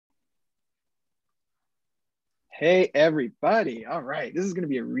Hey, everybody. All right. This is going to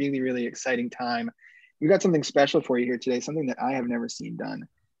be a really, really exciting time. We've got something special for you here today, something that I have never seen done.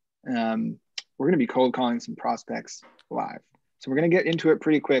 We're going to be cold calling some prospects live. So we're going to get into it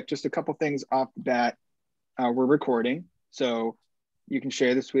pretty quick. Just a couple things off the bat. We're recording. So you can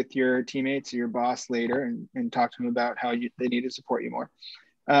share this with your teammates or your boss later and talk to them about how they need to support you more.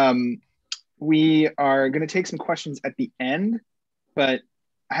 We are going to take some questions at the end, but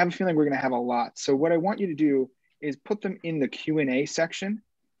I have a feeling we're going to have a lot. So what I want you to do is put them in the Q&A section.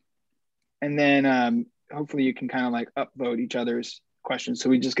 And then hopefully you can kind of like upvote each other's questions. So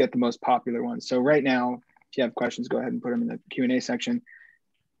we just get the most popular ones. So right now, if you have questions, go ahead and put them in the Q&A section.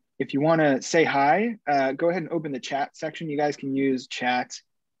 If you want to say hi, go ahead and open the chat section. You guys can use chat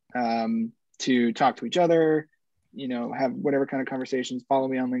to talk to each other, have whatever kind of conversations, follow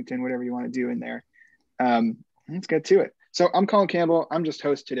me on LinkedIn, whatever you want to do in there. Let's get to it. So I'm Colin Campbell. I'm just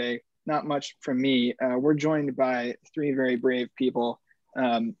host today. Not much from me. We're joined by three very brave people.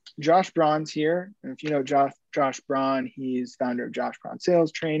 Josh Braun's here. And if you know Josh Braun, he's founder of Josh Braun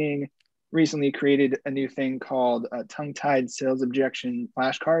Sales Training. Recently created a new thing called tongue-tied sales objection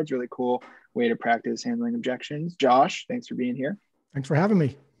flashcards. Really cool way to practice handling objections. Josh, thanks for being here. Thanks for having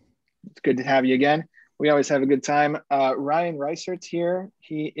me. It's good to have you again. We always have a good time. Ryan Reisert's here.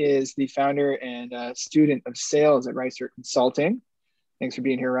 He is the founder and student of sales at Reisert Consulting. Thanks for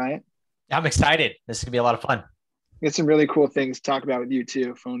being here, Ryan. I'm excited. This is going to be a lot of fun. Get some really cool things to talk about with you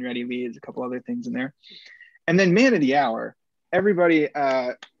too. Phone ready leads, a couple other things in there. And then man of the hour, everybody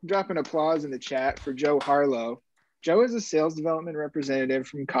drop an applause in the chat for Joe Harlow. Joe is a sales development representative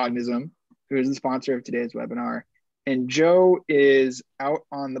from Cognism, who is the sponsor of today's webinar. And Joe is out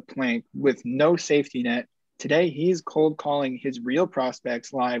on the plank with no safety net. Today, he's cold calling his real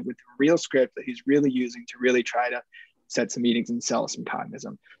prospects live with a real script that he's really using to really try to set some meetings and sell some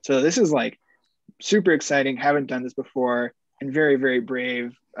Cognism. So this is like super exciting. Haven't done this before and very, very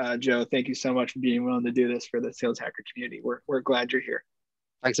brave. Joe, thank you so much for being willing to do this for the Sales Hacker community. We're glad you're here.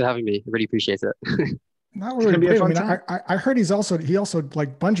 Thanks for having me. I really appreciate it. Not really brave. I mean, I heard he also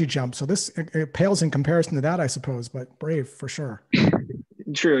like bungee jumped. So this it pales in comparison to that, I suppose, but brave for sure.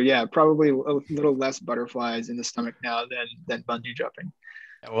 True. Yeah. Probably a little less butterflies in the stomach now than bungee jumping.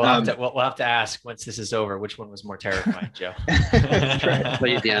 We'll have to ask once this is over, which one was more terrifying, Joe? That's right.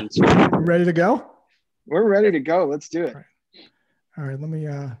 Play at the end. Ready to go? We're ready to go. Let's do it. All right. Let me,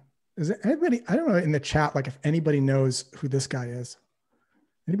 is it anybody, I don't know in the chat, like if anybody knows who this guy is.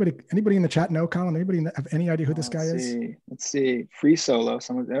 Anybody in the chat know, Colin? Anybody have any idea who this guy is? Let's see. Free solo.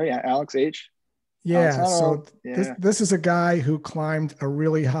 Alex H. Yeah. This is a guy who climbed a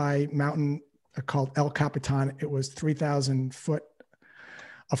really high mountain called El Capitan. It was 3,000 foot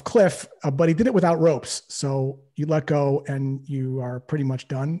of cliff, but he did it without ropes. So you let go and you are pretty much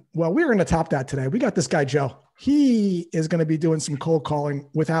done. Well, we're going to top that today. We got this guy, Joe. He is going to be doing some cold calling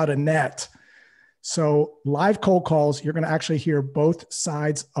without a net. So live cold calls, you're going to actually hear both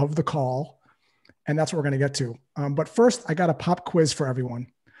sides of the call. And that's what we're going to get to. But first, I got a pop quiz for everyone.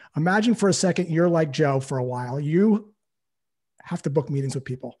 Imagine for a second, you're like Joe for a while. You have to book meetings with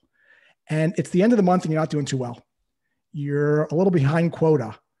people. And it's the end of the month and you're not doing too well. You're a little behind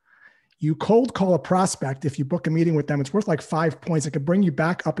quota. You cold call a prospect. If you book a meeting with them, it's worth like 5 points. It could bring you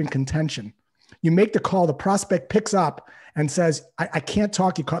back up in contention. You make the call, the prospect picks up and says, I can't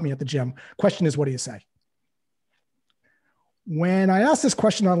talk. You caught me at the gym. Question is, what do you say? When I asked this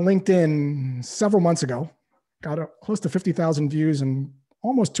question on LinkedIn several months ago, got close to 50,000 views and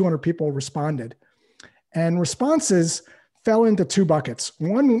almost 200 people responded. And responses fell into two buckets.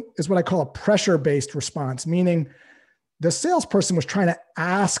 One is what I call a pressure-based response, meaning the salesperson was trying to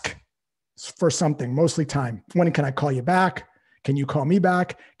ask for something, mostly time. When can I call you back? Can you call me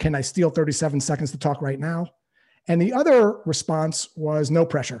back? Can I steal 37 seconds to talk right now? And the other response was no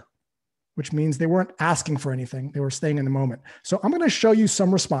pressure, which means they weren't asking for anything. They were staying in the moment. So I'm going to show you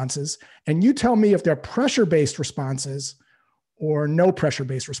some responses and you tell me if they're pressure-based responses or no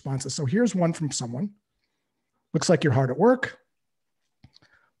pressure-based responses. So here's one from someone. Looks like you're hard at work.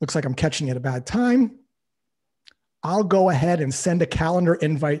 Looks like I'm catching you at a bad time. I'll go ahead and send a calendar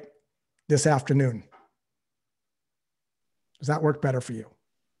invite this afternoon. Does that work better for you?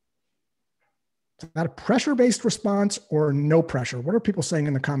 Is that a pressure-based response or no pressure? What are people saying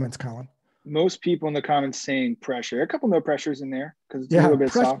in the comments, Colin? Most people in the comments saying pressure. A couple no pressures in there because it's a little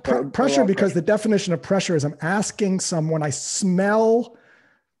bit soft. Pressure because the definition of pressure is I'm asking someone, I smell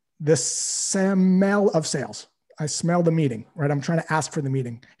the smell of sales. I smell the meeting, right? I'm trying to ask for the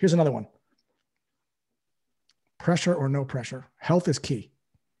meeting. Here's another one. Pressure or no pressure. Health is key.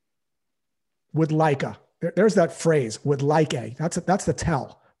 Would like a. There's that phrase, would like a. That's the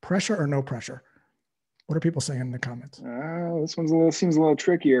tell. Pressure or no pressure. What are people saying in the comments? This seems a little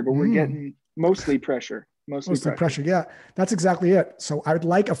trickier, but we're getting mostly pressure. Mostly pressure. Yeah, that's exactly it. So I would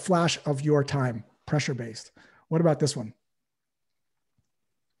like a flash of your time, pressure-based. What about this one?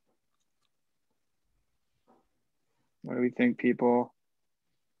 What do we think, people?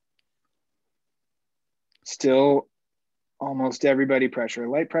 Still almost everybody pressure.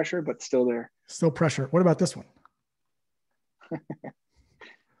 Light pressure, but still there. Still pressure. What about this one?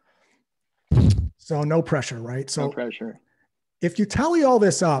 So no pressure, right? So no pressure. If you tally all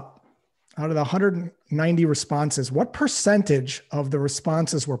this up, out of the 190 responses, what percentage of the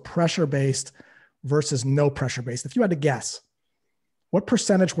responses were pressure-based versus no pressure-based? If you had to guess, what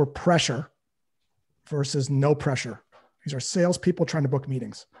percentage were pressure versus no pressure? These are salespeople trying to book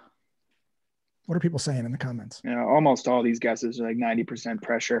meetings. What are people saying in the comments? Yeah, almost all these guesses are like 90%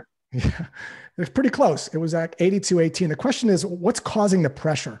 pressure. Yeah, it's pretty close. It was at 82-18. The question is, what's causing the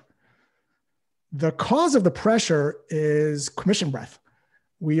pressure? The cause of the pressure is commission breath.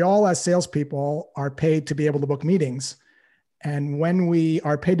 We all, as salespeople, are paid to be able to book meetings. And when we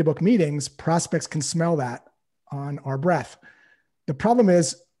are paid to book meetings, prospects can smell that on our breath. The problem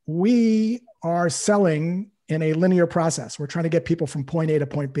is we are selling in a linear process. We're trying to get people from point A to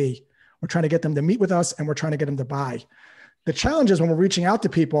point B. We're trying to get them to meet with us, and we're trying to get them to buy. The challenge is when we're reaching out to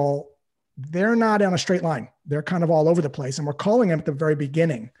people, they're not on a straight line. They're kind of all over the place, and we're calling them at the very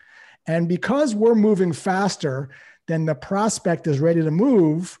beginning. And because we're moving faster than the prospect is ready to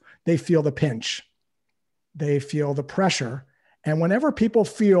move, they feel the pinch. They feel the pressure. And whenever people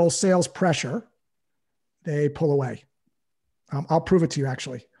feel sales pressure, they pull away. I'll prove it to you,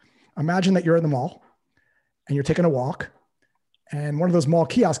 actually. Imagine that you're in the mall and you're taking a walk, and one of those mall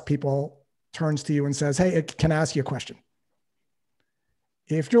kiosk people turns to you and says, "Hey, can I ask you a question?"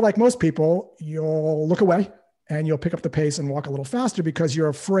 If you're like most people, you'll look away and you'll pick up the pace and walk a little faster because you're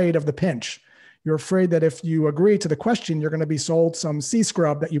afraid of the pinch. You're afraid that if you agree to the question, you're going to be sold some sea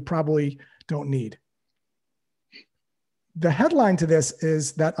scrub that you probably don't need. The headline to this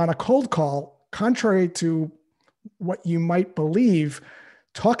is that on a cold call, contrary to what you might believe,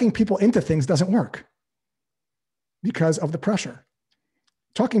 talking people into things doesn't work because of the pressure.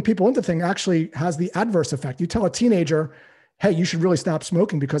 Talking people into things actually has the adverse effect. You tell a teenager, "Hey, you should really stop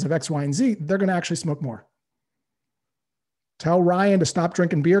smoking because of X, Y, and Z," they're going to actually smoke more. Tell Ryan to stop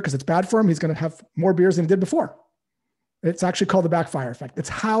drinking beer because it's bad for him. He's going to have more beers than he did before. It's actually called the backfire effect. It's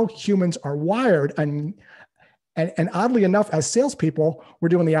how humans are wired. And oddly enough, as salespeople, we're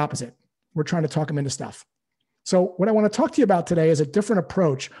doing the opposite. We're trying to talk them into stuff. So what I want to talk to you about today is a different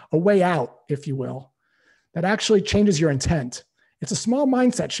approach, a way out, if you will, that actually changes your intent. It's a small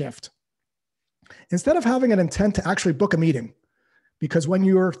mindset shift. Instead of having an intent to actually book a meeting, because when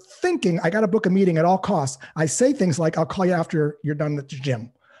you're thinking, "I got to book a meeting at all costs," I say things like, "I'll call you after you're done at the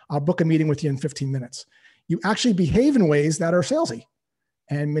gym. I'll book a meeting with you in 15 minutes. You actually behave in ways that are salesy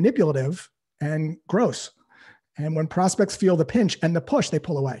and manipulative and gross. And when prospects feel the pinch and the push, they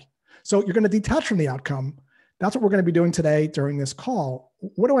pull away. So you're going to detach from the outcome. That's what we're going to be doing today during this call.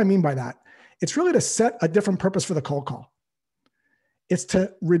 What do I mean by that? It's really to set a different purpose for the cold call. It's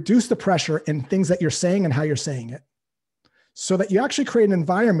to reduce the pressure in things that you're saying and how you're saying it, so that you actually create an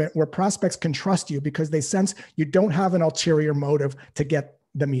environment where prospects can trust you because they sense you don't have an ulterior motive to get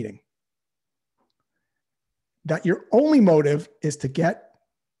the meeting. That your only motive is to get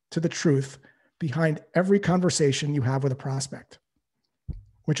to the truth behind every conversation you have with a prospect,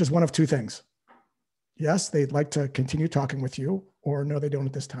 which is one of two things. Yes, they'd like to continue talking with you, or no, they don't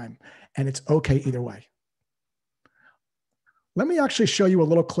at this time. And it's okay either way. Let me actually show you a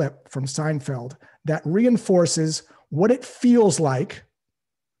little clip from Seinfeld that reinforces what it feels like,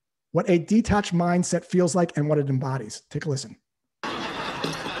 what a detached mindset feels like, and what it embodies. Take a listen.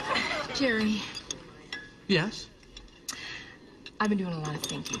 Jerry. Yes? I've been doing a lot of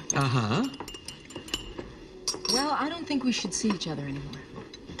thinking. Uh-huh. Well, I don't think we should see each other anymore.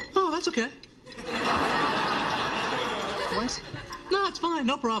 Oh, that's okay. What? No, it's fine.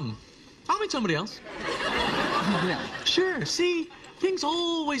 No problem. I'll meet somebody else. Really? Sure. See, things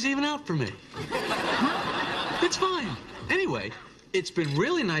always even out for me. It's fine. Anyway, it's been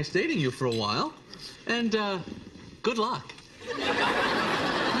really nice dating you for a while. And, good luck. Yeah,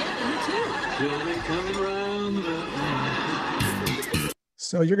 you too. She'll be coming round.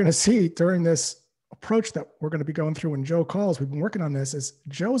 So you're going to see during this approach that we're going to be going through when Joe calls, we've been working on this, is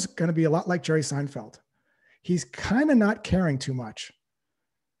Joe's going to be a lot like Jerry Seinfeld. He's kind of not caring too much.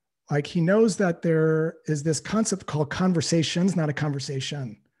 Like, he knows that there is this concept called conversations, not a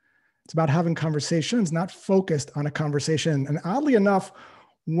conversation. It's about having conversations, not focused on a conversation. And oddly enough,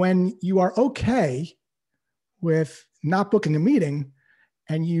 when you are okay with not booking a meeting,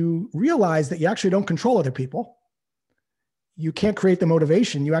 and you realize that you actually don't control other people. You can't create the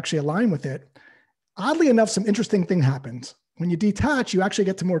motivation. You actually align with it. Oddly enough, some interesting thing happens. When you detach, you actually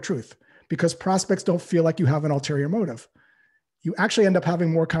get to more truth because prospects don't feel like you have an ulterior motive. You actually end up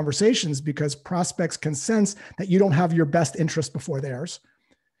having more conversations because prospects can sense that you don't have your best interest before theirs.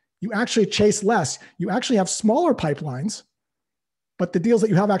 You actually chase less. You actually have smaller pipelines, but the deals that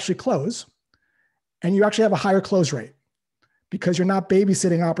you have actually close, and you actually have a higher close rate because you're not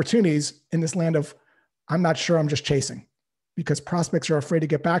babysitting opportunities in this land of, I'm not sure, I'm just chasing, because prospects are afraid to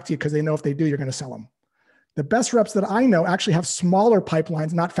get back to you because they know if they do, you're going to sell them. The best reps that I know actually have smaller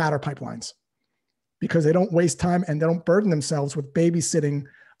pipelines, not fatter pipelines, because they don't waste time and they don't burden themselves with babysitting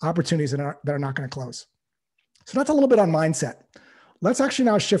opportunities that are not going to close. So that's a little bit on mindset. Let's actually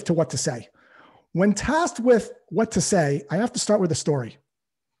now shift to what to say. When tasked with what to say, I have to start with a story.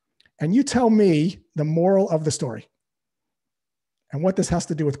 And you tell me the moral of the story and what this has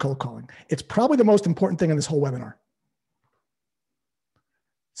to do with cold calling. It's probably the most important thing in this whole webinar.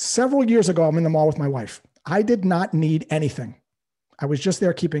 Several years ago, I'm in the mall with my wife. I did not need anything. I was just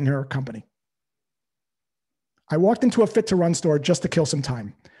there keeping her company. I walked into a Fit to Run store just to kill some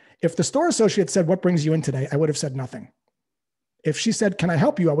time. If the store associate said, "What brings you in today?" I would have said nothing. If she said, "Can I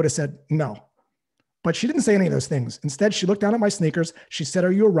help you?" I would have said no. But she didn't say any of those things. Instead, she looked down at my sneakers. She said,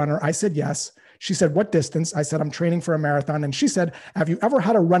 "Are you a runner?" I said, "Yes." She said, "What distance?" I said, "I'm training for a marathon." And she said, "Have you ever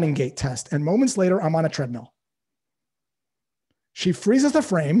had a running gait test?" And moments later, I'm on a treadmill. She freezes the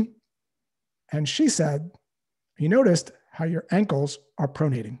frame and she said, "You noticed how your ankles are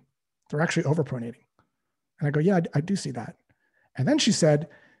pronating. They're actually overpronating." And I go, "Yeah, I do see that." And then she said,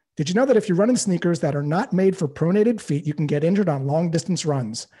 "Did you know that if you run in sneakers that are not made for pronated feet, you can get injured on long distance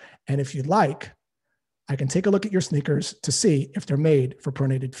runs? And if you'd like, I can take a look at your sneakers to see if they're made for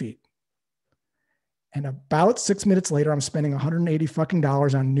pronated feet." And about 6 minutes later, I'm spending $180 fucking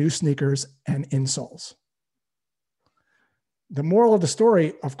on new sneakers and insoles. The moral of the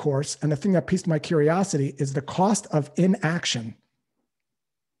story, of course, and the thing that piqued my curiosity, is the cost of inaction.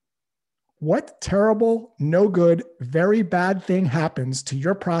 What terrible, no good, very bad thing happens to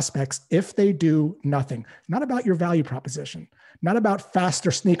your prospects if they do nothing? Not about your value proposition, not about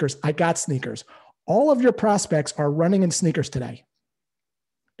faster sneakers. I got sneakers. All of your prospects are running in sneakers today.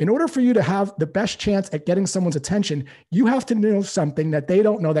 In order for you to have the best chance at getting someone's attention, you have to know something that they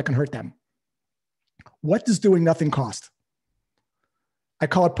don't know that can hurt them. What does doing nothing cost? I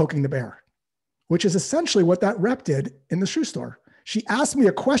call it poking the bear, which is essentially what that rep did in the shoe store. She asked me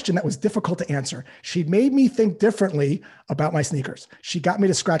a question that was difficult to answer. She made me think differently about my sneakers. She got me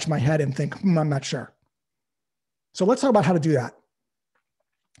to scratch my head and think, I'm not sure. So let's talk about how to do that.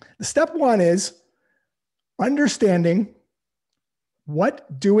 The step one is understanding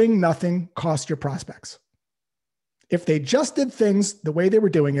what doing nothing costs your prospects. If they just did things the way they were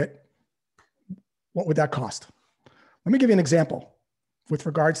doing it, what would that cost? Let me give you an example with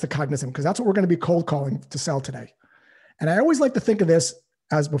regards to Cognism, because that's what we're going to be cold calling to sell today. And I always like to think of this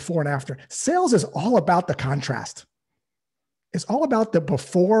as before and after. Sales is all about the contrast. It's all about the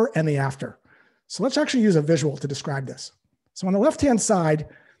before and the after. So let's actually use a visual to describe this. So on the left-hand side,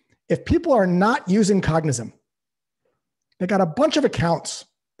 if people are not using Cognism, they got a bunch of accounts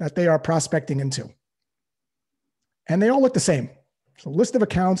that they are prospecting into. And they all look the same. So a list of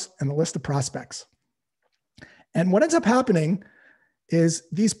accounts and a list of prospects. And what ends up happening is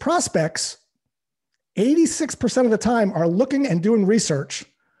these prospects, 86% of the time, are looking and doing research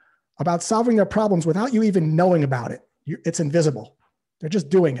about solving their problems without you even knowing about it. It's invisible. They're just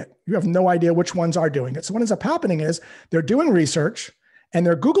doing it. You have no idea which ones are doing it. So what ends up happening is they're doing research and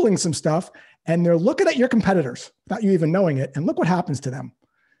they're Googling some stuff and they're looking at your competitors without you even knowing it. And look what happens to them.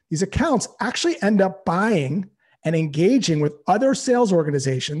 These accounts actually end up buying and engaging with other sales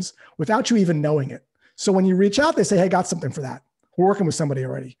organizations without you even knowing it. So when you reach out, they say, "Hey, got something for that. We're working with somebody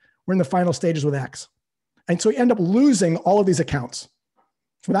already. We're in the final stages with X." And so you end up losing all of these accounts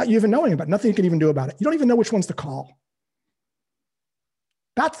without you even knowing about it. Nothing you can even do about it. You don't even know which ones to call.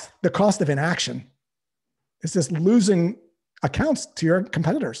 That's the cost of inaction. It's just losing accounts to your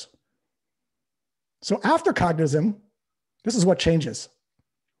competitors. So after Cognism, this is what changes.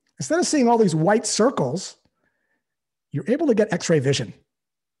 Instead of seeing all these white circles, you're able to get X-ray vision.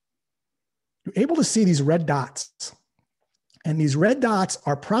 You're able to see these red dots. And these red dots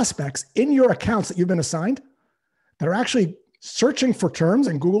are prospects in your accounts that you've been assigned that are actually searching for terms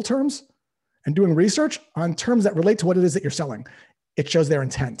and Google terms and doing research on terms that relate to what it is that you're selling. It shows their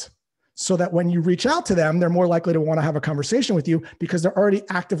intent so that when you reach out to them, they're more likely to want to have a conversation with you because they're already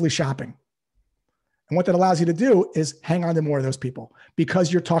actively shopping. And what that allows you to do is hang on to more of those people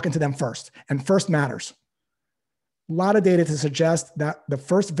because you're talking to them first, and first matters. a lot of data to suggest that the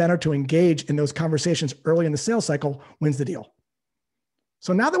first vendor to engage in those conversations early in the sales cycle wins the deal.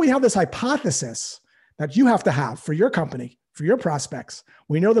 So now that we have this hypothesis that you have to have for your company, for your prospects,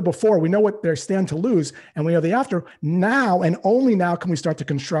 we know the before, we know what they stand to lose, and we know the after. Now and only now can we start to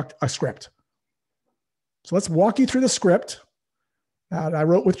construct a script. So let's walk you through the script that I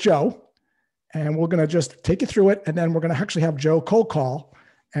wrote with Joe, and we're going to just take you through it, and then we're going to actually have Joe cold call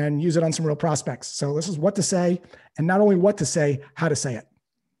and use it on some real prospects. So this is what to say, and not only what to say, how to say it.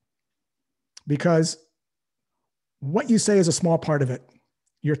 Because what you say is a small part of it.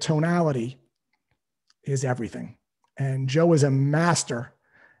 Your tonality is everything. And Joe is a master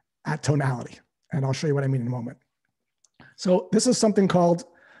at tonality. And I'll show you what I mean in a moment. So this is something called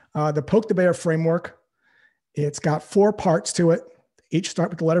the Poke the Bear framework. It's got 4 parts to it. Each start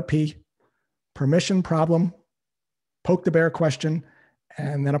with the letter P: permission, problem, poke the bear, question,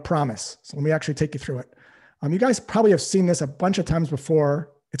 and then a promise. So let me actually take you through it. You guys probably have seen this a bunch of times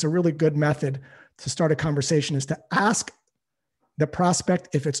before. It's a really good method to start a conversation, is to ask the prospect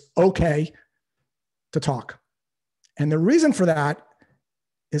if it's okay to talk. And the reason for that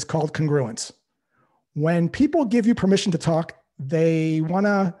is called congruence. When people give you permission to talk, they want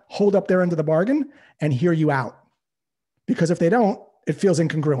to hold up their end of the bargain and hear you out. Because if they don't, it feels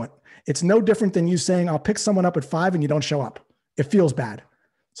incongruent. It's no different than you saying, I'll pick someone up at 5 and you don't show up. It feels bad.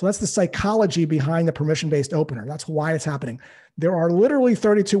 So that's the psychology behind the permission-based opener. That's why it's happening. There are literally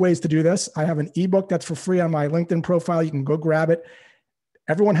 32 ways to do this. I have an ebook that's for free on my LinkedIn profile. You can go grab it.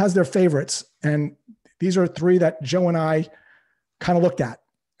 Everyone has their favorites. And these are 3 that Joe and I kind of looked at.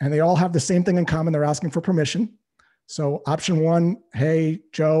 And they all have the same thing in common. They're asking for permission. So option 1, hey,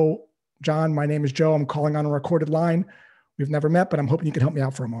 Joe, John, my name is Joe. I'm calling on a recorded line. We've never met, but I'm hoping you can help me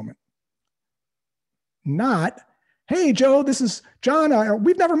out for a moment. Not, hey, Joe, this is John.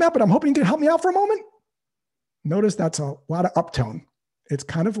 We've never met, but I'm hoping you can help me out for a moment. Notice that's a lot of uptone. It's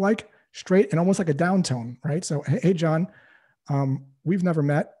kind of like straight and almost like a downtone, right? So, hey, John, we've never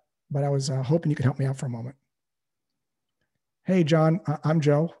met, but I was hoping you could help me out for a moment. Hey, John, I'm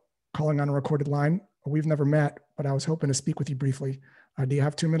Joe, calling on a recorded line. We've never met, but I was hoping to speak with you briefly. Do you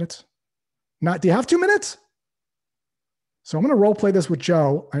have 2 minutes? Do you have 2 minutes? So I'm going to role play this with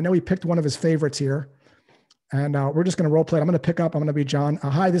Joe. I know he picked one of his favorites here, and we're just going to role play it. I'm going to pick up. I'm going to be John.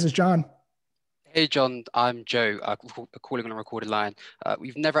 Hi, this is John. Hey, John, I'm Joe, calling on a recorded line.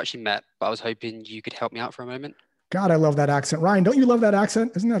 We've never actually met, but I was hoping you could help me out for a moment. God, I love that accent. Ryan, don't you love that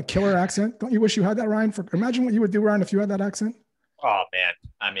accent? Isn't that a killer accent? Don't you wish you had that, Ryan? Imagine what you would do, Ryan, if you had that accent. Oh, man.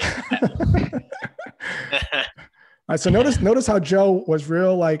 I mean. All right, so notice how Joe was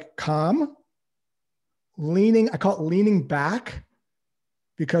real, like, calm, leaning. I call it leaning back,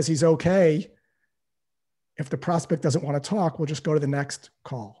 because he's okay. If the prospect doesn't want to talk, we'll just go to the next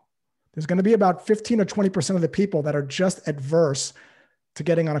call. There's going to be about 15 or 20% of the people that are just adverse to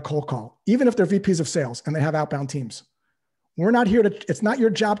getting on a cold call, even if they're VPs of sales and they have outbound teams. We're not here to, it's not your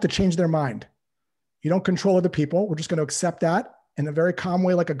job to change their mind. You don't control other people. We're just going to accept that in a very calm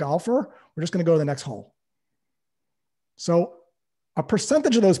way, like a golfer. We're just going to go to the next hole. So a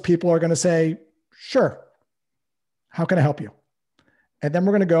percentage of those people are going to say, sure, how can I help you? And then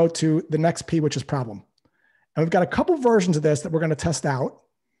we're going to go to the next P, which is problem. And we've got a couple versions of this that we're going to test out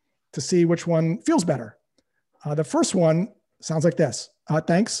to see which one feels better. The first one sounds like this.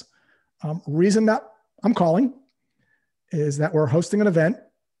 Thanks. Reason that I'm calling is that we're hosting an event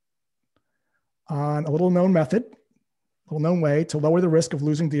on a little known method, a little known way to lower the risk of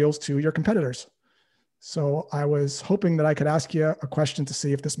losing deals to your competitors. So I was hoping that I could ask you a question to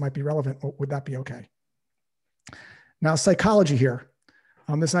see if this might be relevant. Would that be okay? Now, psychology here.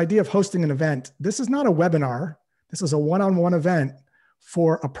 This idea of hosting an event. This is not a webinar. This is a one-on-one event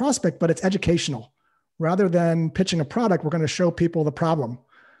for a prospect, but it's educational. Rather than pitching a product, we're going to show people the problem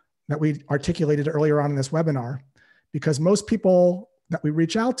that we articulated earlier on in this webinar, because most people that we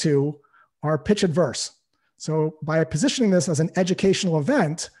reach out to are pitch adverse. So by positioning this as an educational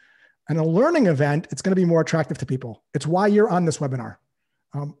event and a learning event, it's going to be more attractive to people. It's why you're on this webinar.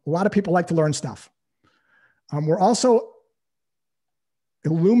 A lot of people like to learn stuff. We're also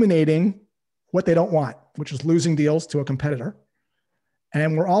illuminating what they don't want, which is losing deals to a competitor.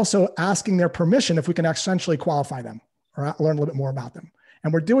 And we're also asking their permission if we can essentially qualify them or learn a little bit more about them.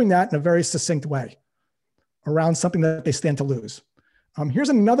 And we're doing that in a very succinct way around something that they stand to lose. Here's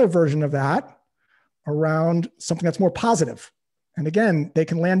another version of that around something that's more positive. And again, they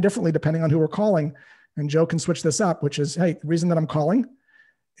can land differently depending on who we're calling. And Joe can switch this up, which is, hey, the reason that I'm calling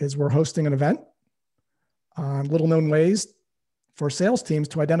is we're hosting an event on little known ways for sales teams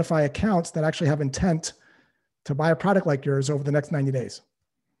to identify accounts that actually have intent to buy a product like yours over the next 90 days.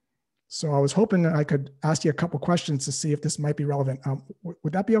 So I was hoping I could ask you a couple questions to see if this might be relevant.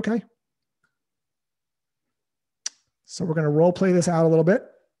 Would that be okay? So we're going to role play this out a little bit.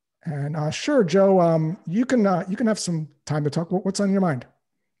 And sure, Joe, you can have some time to talk. What's on your mind?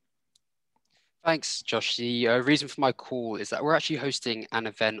 Thanks, Josh. The reason for my call is that we're actually hosting an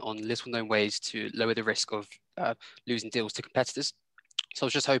event on little known ways to lower the risk of losing deals to competitors. So I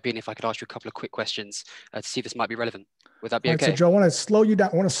was just hoping if I could ask you a couple of quick questions to see if this might be relevant. Would that be okay? So Joe, I want to slow you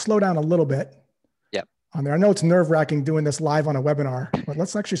down. I want to slow down a little bit. Yeah. On there. I know it's nerve-wracking doing this live on a webinar, but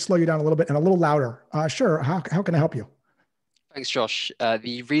let's actually slow you down a little bit and a little louder. Sure. How can I help you? Thanks, Josh.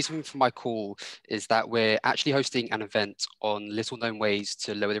 The reason for my call is that we're actually hosting an event on little known ways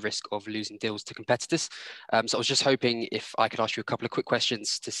to lower the risk of losing deals to competitors. So I was just hoping if I could ask you a couple of quick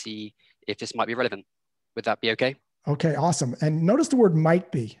questions to see if this might be relevant. Would that be okay? Okay, awesome. And notice the word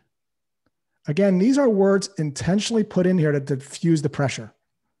might be. Again, these are words intentionally put in here to diffuse the pressure,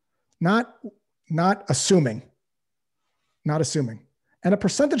 not assuming, And a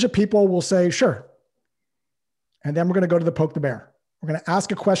percentage of people will say, sure. And then we're going to go to the poke the bear. We're going to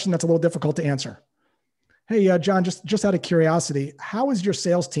ask a question that's a little difficult to answer. Hey, John, just out of curiosity, how is your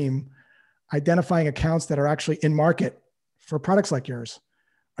sales team identifying accounts that are actually in market for products like yours?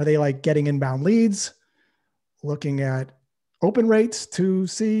 Are they like getting inbound leads, looking at open rates to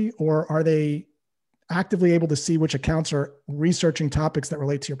see, or are they actively able to see which accounts are researching topics that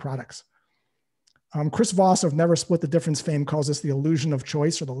relate to your products? Chris Voss of Never Split the Difference fame calls this the illusion of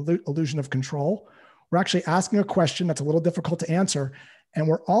choice or the illusion of control. We're actually asking a question that's a little difficult to answer. And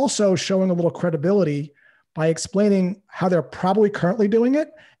we're also showing a little credibility by explaining how they're probably currently doing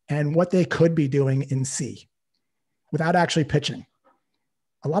it and what they could be doing in C without actually pitching.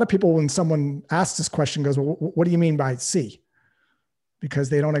 A lot of people, when someone asks this question, goes, well, what do you mean by C? Because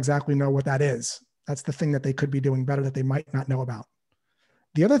they don't exactly know what that is. That's the thing that they could be doing better that they might not know about.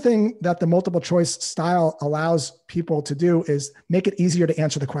 The other thing that the multiple choice style allows people to do is make it easier to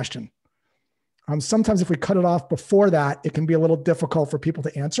answer the question. Sometimes if we cut it off before that, it can be a little difficult for people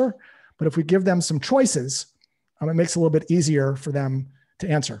to answer. But if we give them some choices, it makes it a little bit easier for them to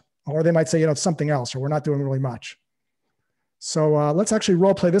answer. Or they might say, it's something else, or we're not doing really much. So let's actually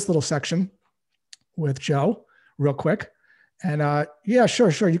role play this little section with Joe real quick. And yeah, sure.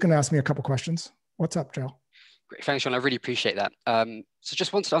 You can ask me a couple questions. What's up, Joe? Great. Thanks, John. I really appreciate that. So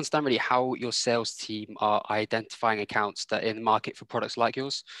just wanted to understand really how your sales team are identifying accounts that are in the market for products like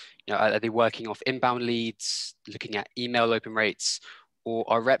yours. Are they working off inbound leads, looking at email open rates, or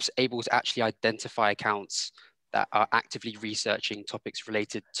are reps able to actually identify accounts that are actively researching topics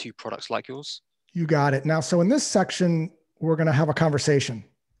related to products like yours? You got it. Now, so in this section, we're going to have a conversation,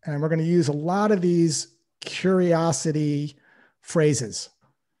 and we're going to use a lot of these curiosity phrases.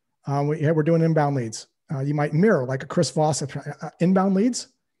 We're doing inbound leads. You might mirror like a Chris Voss inbound leads.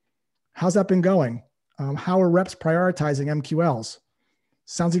 How's that been going? How are reps prioritizing MQLs?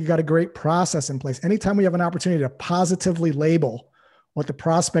 Sounds like you got a great process in place. Anytime we have an opportunity to positively label what the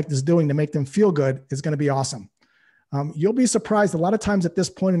prospect is doing to make them feel good is going to be awesome. You'll be surprised a lot of times at this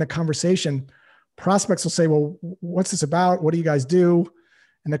point in the conversation, prospects will say, well, what's this about? What do you guys do?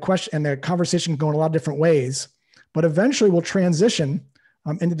 And the conversation can go in a lot of different ways, but eventually we'll transition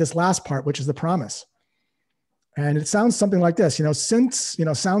into this last part, which is the promise. And it sounds something like this,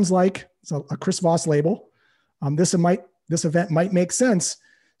 sounds like it's a Chris Voss label. This event might make sense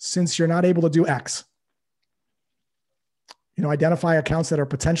since you're not able to do X. Identify accounts that are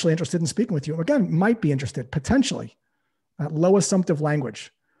potentially interested in speaking with you. Again, might be interested, potentially. Low assumptive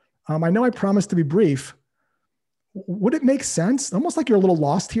language. I know I promised to be brief. Would it make sense? Almost like you're a little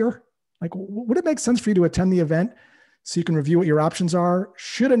lost here. Like, would it make sense for you to attend the event so you can review what your options are?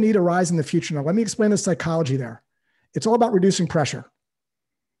 Should a need arise in the future? Now, let me explain the psychology there. It's all about reducing pressure.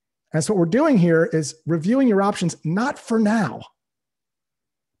 And so what we're doing here is reviewing your options, not for now,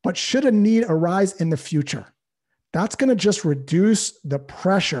 but should a need arise in the future. That's going to just reduce the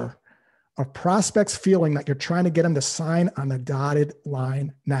pressure of prospects feeling that you're trying to get them to sign on the dotted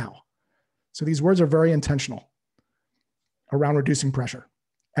line now. So these words are very intentional around reducing pressure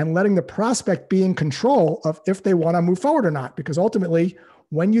and letting the prospect be in control of if they want to move forward or not, because ultimately,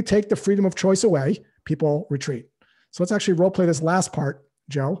 when you take the freedom of choice away, people retreat. So let's actually role play this last part,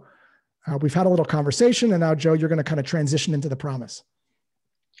 Joe. We've had a little conversation, and now, Joe, you're going to kind of transition into the promise.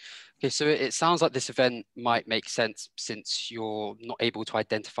 Okay, so it sounds like this event might make sense since you're not able to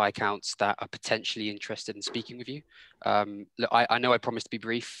identify accounts that are potentially interested in speaking with you. Look, I know I promised to be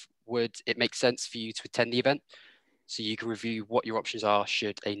brief. Would it make sense for you to attend the event so you can review what your options are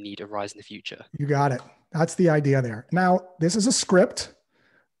should a need arise in the future? You got it. That's the idea there. Now, this is a script,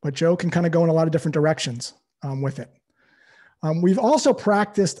 but Joe can kind of go in a lot of different directions with it. We've also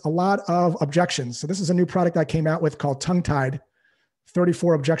practiced a lot of objections. So this is a new product I came out with called Tongue Tied,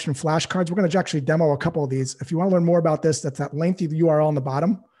 34 objection flashcards. We're going to actually demo a couple of these. If you want to learn more about this, that's that lengthy URL on the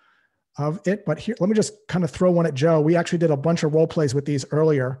bottom of it. But here, let me just kind of throw one at Joe. We actually did a bunch of role plays with these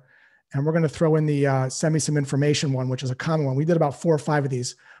earlier, and we're going to throw in the send me some information one, which is a common one. We did about 4 or 5 of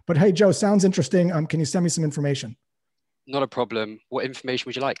these. But hey, Joe, sounds interesting. Can you send me some information? Not a problem. What information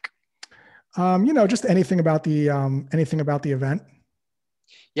would you like? Just anything about the event.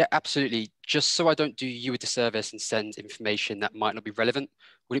 Yeah, absolutely. Just so I don't do you a disservice and send information that might not be relevant,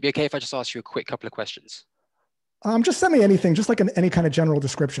 would it be okay if I just ask you a quick couple of questions? Just send me anything, just like any kind of general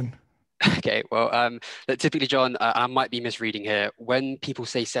description. Okay, well, typically, John, I might be misreading here. When people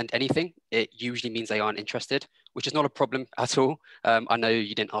say send anything, it usually means they aren't interested, which is not a problem at all. I know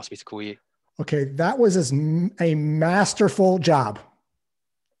you didn't ask me to call you. Okay, that was a masterful job.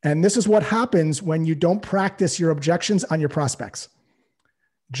 And this is what happens when you don't practice your objections on your prospects.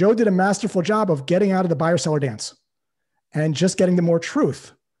 Joe did a masterful job of getting out of the buyer-seller dance and just getting the more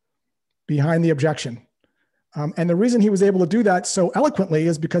truth behind the objection. And the reason he was able to do that so eloquently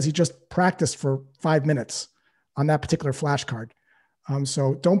is because he just practiced for 5 minutes on that particular flashcard.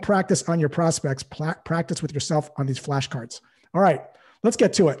 So don't practice on your prospects, practice with yourself on these flashcards. All right, let's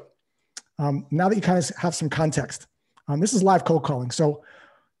get to it. Now that you kind of have some context, this is live cold calling. So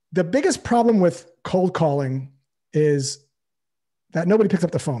the biggest problem with cold calling is that nobody picks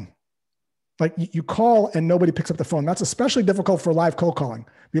up the phone. Like you call and nobody picks up the phone. That's especially difficult for live cold calling.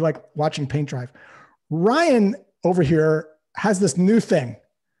 Be like watching paint dry. Ryan over here has this new thing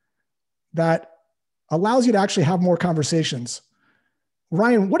that allows you to actually have more conversations.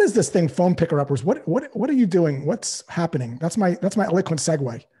 Ryan, what is this thing, phone picker uppers? What are you doing? What's happening? That's my eloquent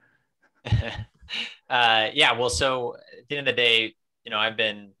segue. Yeah, well, so at the end of the day, I've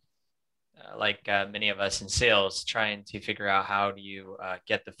been like many of us in sales, trying to figure out how do you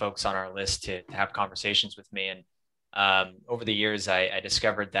get the folks on our list to have conversations with me. And over the years, I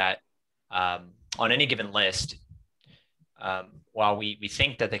discovered that on any given list, while we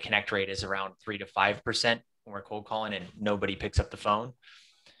think that the connect rate is around 3 to 5% when we're cold calling and nobody picks up the phone,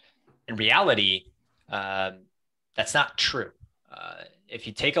 in reality, that's not true. If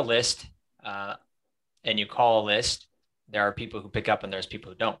you take a list and you call a list, there are people who pick up and there's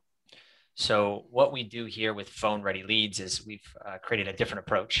people who don't. So what we do here with phone ready leads is we've created a different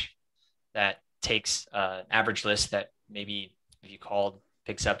approach that takes an average list that maybe if you called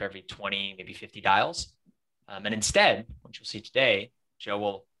picks up every 20, maybe 50 dials. And instead, what you'll see today, Joe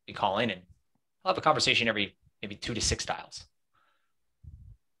will be calling and I'll have a conversation every maybe 2 to 6 dials.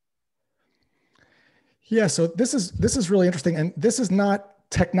 Yeah, so this is really interesting. And this is not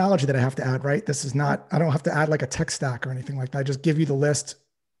technology that I have to add, right? This is not, I don't have to add like a tech stack or anything like that. I just give you the list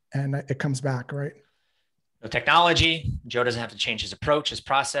and it comes back, right? No technology. Joe doesn't have to change his approach, his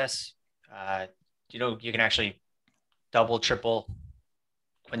process. You can actually double, triple,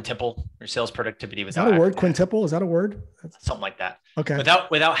 quintuple your sales productivity without. Is that a word? Quintuple? Is that a word? Something like that. Okay.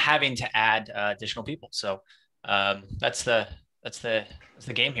 Without having to add additional people. So that's the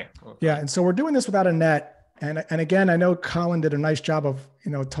game here. Yeah, and so we're doing this without a net. And again, I know Colin did a nice job of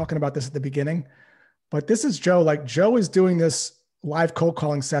talking about this at the beginning, but this is Joe. Like Joe is doing this live cold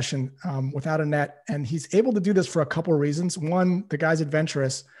calling session without a net, and he's able to do this for a couple of reasons. One, the guy's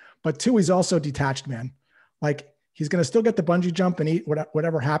adventurous, but 2, he's also detached, man. Like he's going to still get the bungee jump and eat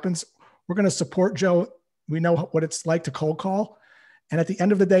whatever happens. We're going to support Joe. We know what it's like to cold call, and at the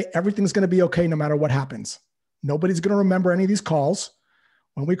end of the day, everything's going to be okay no matter what happens. Nobody's going to remember any of these calls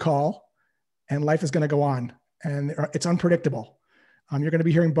when we call, and life is going to go on, and it's unpredictable. You're going to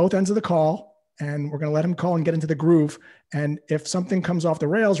be hearing both ends of the call, and we're going to let him call and get into the groove. And if something comes off the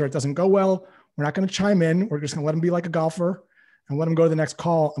rails or it doesn't go well, we're not going to chime in. We're just going to let him be like a golfer and let him go to the next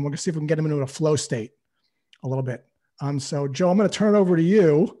call. And we're going to see if we can get him into a flow state a little bit. So Joe, I'm going to turn it over to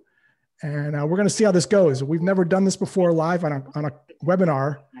you, and we're going to see how this goes. We've never done this before live on a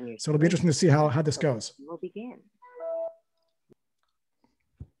webinar. So it'll be interesting to see how this goes. We'll begin.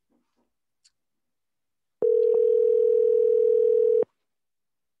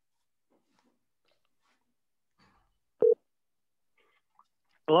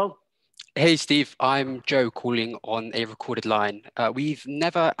 Hello? Hey, Steve, I'm Joe calling on a recorded line. We've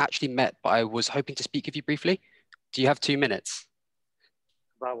never actually met, but I was hoping to speak with you briefly. Do you have 2 minutes?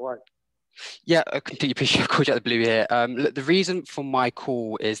 About what? Yeah, I completely appreciate I've called you out of the blue here. Look, the reason for my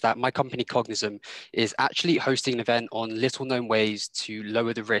call is that my company Cognism is actually hosting an event on little known ways to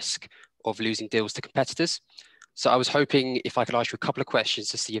lower the risk of losing deals to competitors. So I was hoping if I could ask you a couple of questions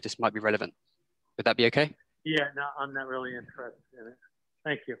to see if this might be relevant. Would that be okay? Yeah, no, I'm not really interested in it.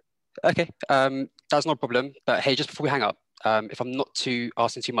 Thank you. Okay, that's not a problem. But hey, just before we hang up, if I'm not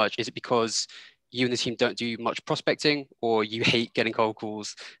asking too much, is it because you and the team don't do much prospecting, or you hate getting cold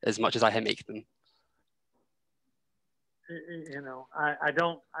calls as much as I hate making them? You know, I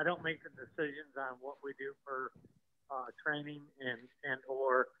don't make the decisions on what we do for training and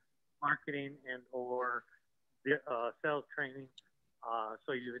or marketing and or sales training.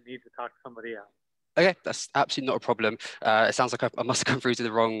 So you would need to talk to somebody else. Okay, that's absolutely not a problem. It sounds like I must have come through to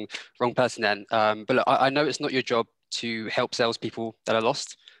the wrong person then. But look, I know it's not your job to help salespeople that are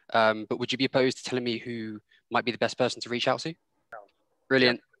lost. But would you be opposed to telling me who might be the best person to reach out to?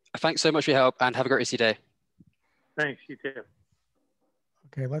 Brilliant. Yep. Thanks so much for your help, and have a great rest of your day. Thanks, you too.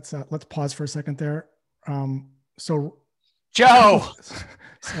 Okay, let's pause for a second there. So Joe.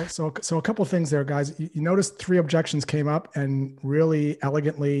 So a couple of things there, guys. You noticed 3 objections came up, and really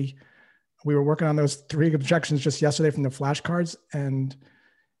elegantly, we were working on those 3 objections just yesterday from the flashcards, and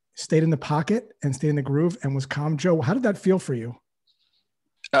stayed in the pocket and stayed in the groove and was calm. Joe, how did that feel for you?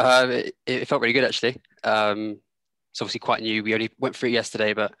 It felt really good, actually. It's obviously quite new. We only went through it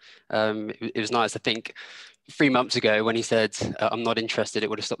yesterday, but it was nice. I think 3 months ago when he said, I'm not interested, it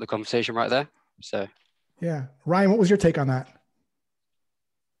would have stopped the conversation right there. So, yeah. Ryan, what was your take on that?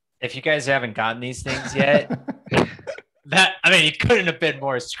 If you guys haven't gotten these things yet, it couldn't have been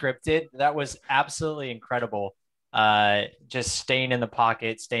more scripted. That was absolutely incredible. Just staying in the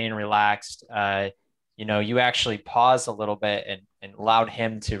pocket, staying relaxed. You actually paused a little bit and allowed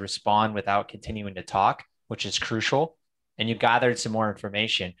him to respond without continuing to talk, which is crucial. And you gathered some more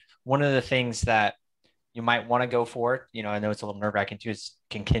information. One of the things that you might want to go for, I know it's a little nerve-wracking too, is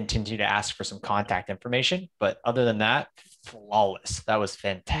can continue to ask for some contact information. But other than that, flawless. That was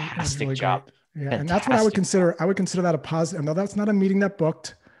fantastic really job. Great. Yeah, fantastic. And that's what I would consider. I would consider that a positive. No, that's not a meeting that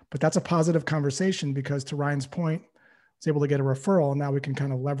booked, but that's a positive conversation because, to Ryan's point, was able to get a referral, and now we can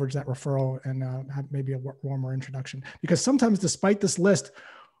kind of leverage that referral and have maybe a warmer introduction. Because sometimes, despite this list,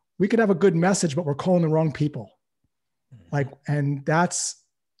 we could have a good message, but we're calling the wrong people. And that's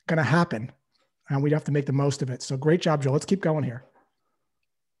going to happen, and we'd have to make the most of it. So great job, Joe. Let's keep going here.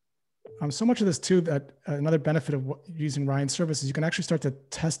 So much of this too, that another benefit of using Ryan's service is you can actually start to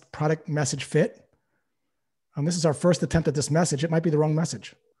test product message fit. This is our first attempt at this message. It might be the wrong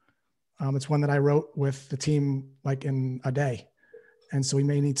message. It's one that I wrote with the team in a day. And so we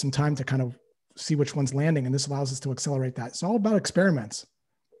may need some time to kind of see which one's landing. And this allows us to accelerate that. It's all about experiments.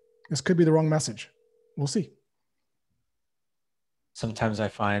 This could be the wrong message. We'll see. Sometimes I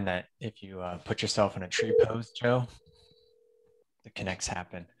find that if you put yourself in a tree pose, Joe, the connects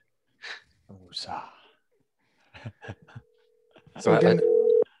happen. So again,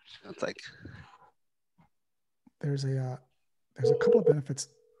 there's a couple of benefits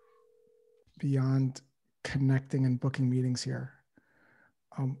beyond connecting and booking meetings here.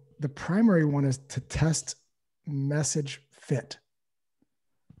 The primary one is to test message fit.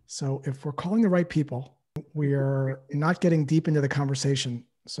 So if we're calling the right people, we are not getting deep into the conversation.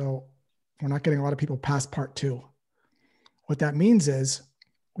 So we're not getting a lot of people past part 2. What that means is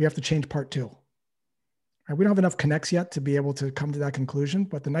we have to change part 2. Right? We don't have enough connects yet to be able to come to that conclusion.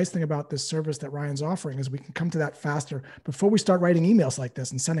 But the nice thing about this service that Ryan's offering is we can come to that faster before we start writing emails like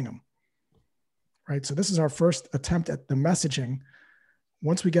this and sending them. Right? So this is our first attempt at the messaging.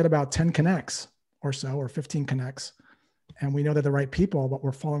 Once we get about 10 connects or so, or 15 connects, and we know they're the right people, but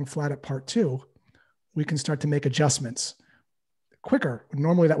we're falling flat at part 2, we can start to make adjustments quicker.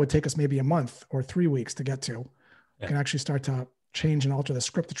 Normally that would take us maybe a month or 3 weeks to get to. Yeah. We can actually start to change and alter the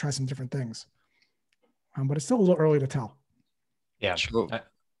script to try some different things. But it's still a little early to tell. Yeah. Sure.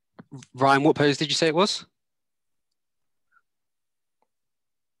 Ryan, what pose did you say it was?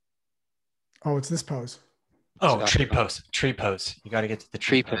 Oh, it's this pose. Oh, tree pose. Tree pose. You got to get to the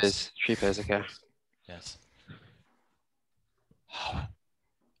tree pose. Tree pose, okay. Yes.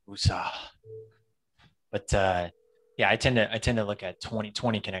 Woosah. But yeah, I tend to look at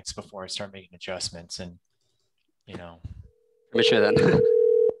 20 connects before I start making adjustments, and Make sure then.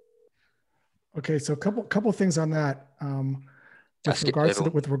 Okay, so a couple of things on that.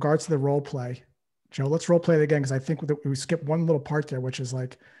 With regards to the role play, Joe, let's role play it again, because I think we skipped one little part there, which is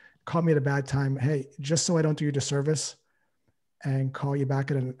call me at a bad time. Hey, just so I don't do you a disservice and call you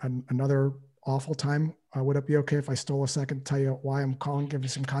back at another awful time, would it be okay if I stole a second to tell you why I'm calling, give you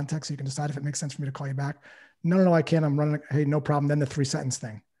some context so you can decide if it makes sense for me to call you back? No, I can't. I'm running. Hey, no problem. Then the 3-sentence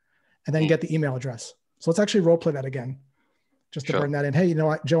thing, and then you get the email address. So let's actually role play that again, just to burn that in. Hey, you know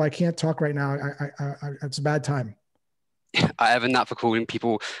what, Joe, I can't talk right now. I it's a bad time. I have a knack for calling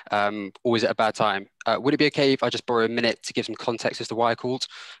people always at a bad time. Would it be okay if I just borrow a minute to give some context as to why I called,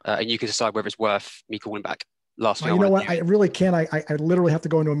 and you can decide whether it's worth me calling back? last thing You know what? do. I really can't. I literally have to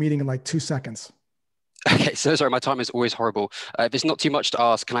go into a meeting in like 2 seconds. Okay, so sorry, my time is always horrible. If it's not too much to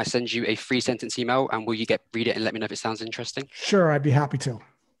ask, can I send you a 3-sentence email and will you read it and let me know if it sounds interesting? Sure, I'd be happy to. All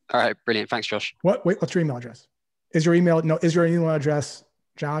right, brilliant. Thanks, Josh. Wait, what's your email address? Is your email address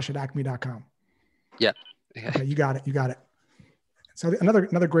josh@acme.com? Yeah. Okay, you got it. So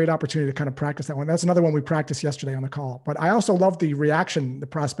another great opportunity to kind of practice that one. That's another one we practiced yesterday on the call. But I also love the reaction the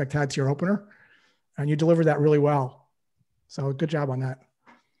prospect had to your opener, and you delivered that really well. So good job on that.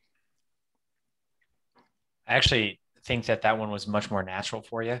 I actually think that one was much more natural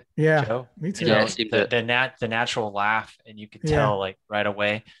for you. Yeah, Joe. me too. The natural laugh, and you could tell like right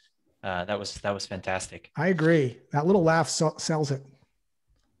away. That was fantastic. I agree. That little laugh sells it.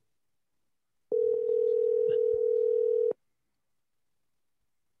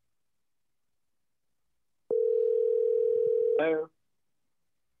 Hello.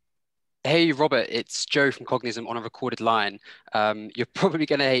 Hey, Robert, it's Joe from Cognism on a recorded line. You're probably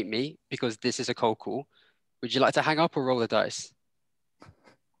going to hate me because this is a cold call. Would you like to hang up or roll the dice?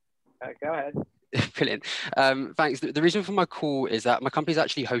 Go ahead. Brilliant. Thanks. The reason for my call is that my company is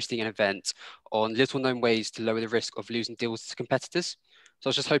actually hosting an event on little known ways to lower the risk of losing deals to competitors. So I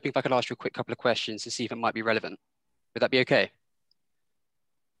was just hoping if I could ask you a quick couple of questions to see if it might be relevant. Would that be okay?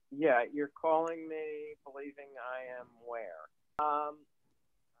 Yeah, you're calling me believing I am where?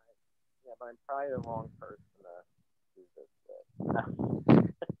 Yeah, but I'm probably the wrong person to do this with.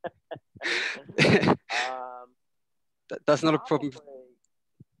 That's not a problem.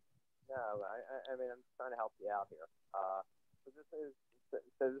 No, I mean, I'm trying to help you out here.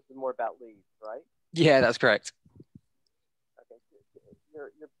 So this is more about leads, right? Yeah, that's correct. Okay, your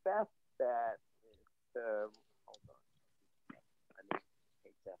best bet is to hold on. I mean,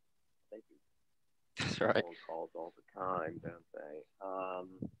 hate that. They do. That's right. Calls all the time, don't they?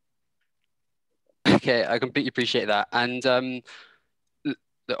 Okay, I completely appreciate that, and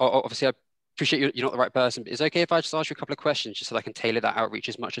obviously I appreciate you're not the right person, but is it okay if I just ask you a couple of questions just so that I can tailor that outreach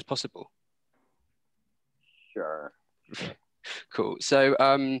as much as possible? Sure. Cool. So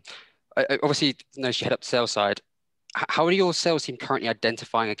I obviously know you head up the sales side. How are your sales team currently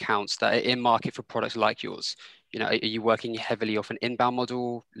identifying accounts that are in market for products like yours? You know, are you working heavily off an inbound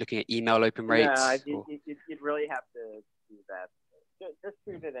model, looking at email open rates? No, you'd really have to do that. Just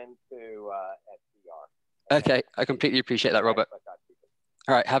shoot it into SDR. Okay, I completely appreciate that, Robert.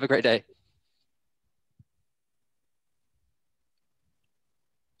 All right, have a great day.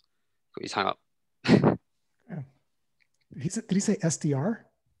 Cool, he's hung up. Did he say SDR?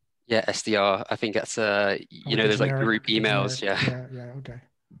 Yeah, SDR. I think that's you know, there's like group emails. Yeah. Yeah. Okay.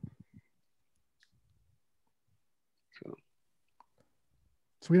 Cool.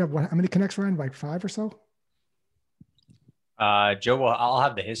 So we have how many connects, Ryan? Like 5 or so? Joe, I'll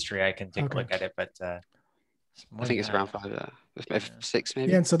have the history. I can take a look at it, but I think it's around 5. 6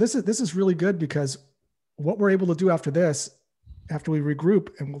 maybe. Yeah, and so this is really good because what we're able to do after this, after we regroup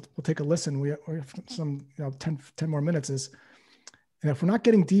and we'll take a listen, we have some 10 more minutes is, and if we're not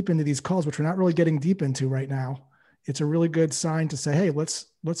getting deep into these calls, which we're not really getting deep into right now, it's a really good sign to say, hey, let's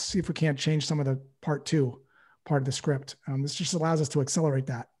see if we can't change some of the part of the script. This just allows us to accelerate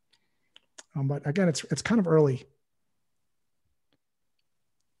that. But again, it's kind of early.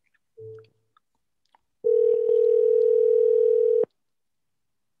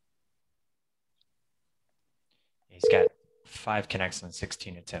 He's got 5 connects and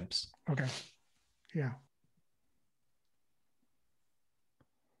 16 attempts. Okay. Yeah.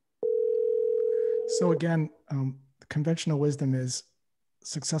 So again, the conventional wisdom is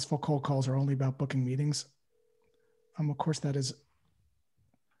successful cold calls are only about booking meetings. Of course, that is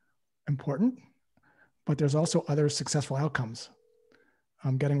important, but there's also other successful outcomes.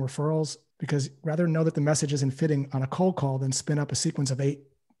 Getting referrals, because rather know that the message isn't fitting on a cold call than spin up a sequence of 8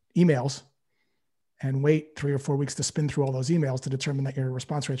 emails and wait 3 or 4 weeks to spin through all those emails to determine that your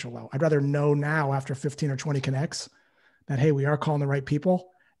response rates are low. I'd rather know now after 15 or 20 connects that, hey, we are calling the right people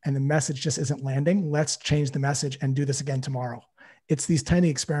and the message just isn't landing. Let's change the message and do this again tomorrow. It's these tiny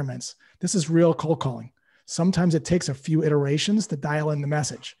experiments. This is real cold calling. Sometimes it takes a few iterations to dial in the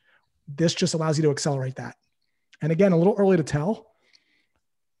message. This just allows you to accelerate that. And again, a little early to tell.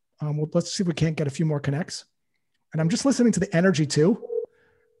 Well, let's see if we can't get a few more connects. And I'm just listening to the energy too.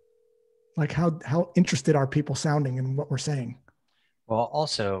 Like how interested are people sounding in what we're saying? Well,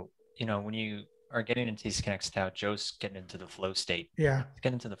 also, when you are getting into these connects now, Joe's getting into the flow state. Yeah.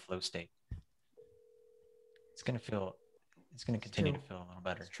 Get into the flow state. It's going to continue to feel a little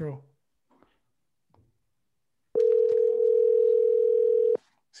better. It's true.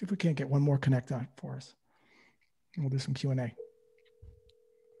 See if we can't get one more connect on for us. And we'll do some Q&A.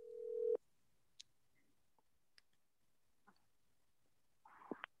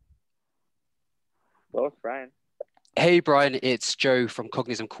 Hello, it's Brian. Hey, Brian, it's Joe from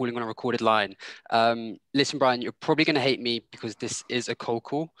Cognism calling on a recorded line. Listen, Brian, you're probably going to hate me because this is a cold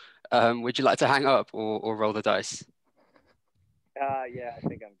call. Would you like to hang up or roll the dice? Yeah, I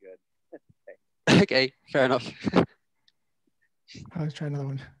think I'm good. Okay, fair enough. Let's try another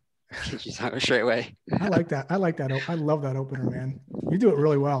one. You just hang up straight away. I like that. I love that opener, man. You do it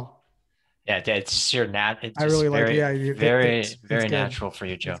really well. Yeah, it's just your it's I really very, like. Yeah, very natural for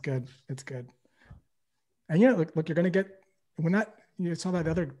you, Joe. It's good. It's good. And yeah, look, you're gonna get when that you saw that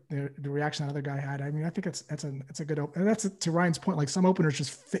the reaction that other guy had. I mean, I think it's a good open. And that's to Ryan's point. Like some openers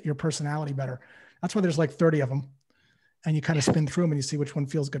just fit your personality better. That's why there's like 30 of them, and you kind of spin through them and you see which one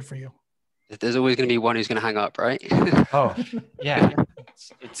feels good for you. There's always going to be one who's going to hang up, right? Oh, yeah.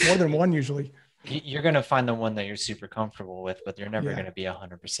 It's more than one usually. You're going to find the one that you're super comfortable with, but you're never going to be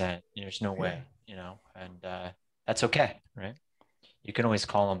 100%. There's no way, and that's okay, right? You can always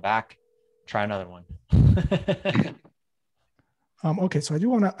call them back, try another one. Okay, so I do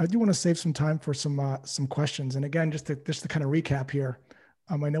want to save some time for some questions. And again, just to kind of recap here,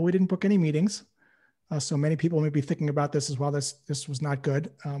 I know we didn't book any meetings. So many people may be thinking about this as well. This was not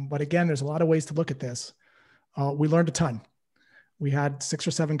good. But again, there's a lot of ways to look at this. We learned a ton. We had 6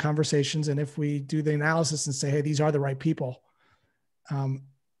 or 7 conversations. And if we do the analysis and say, hey, these are the right people,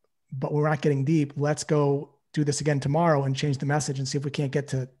 but we're not getting deep, let's go do this again tomorrow and change the message and see if we can't get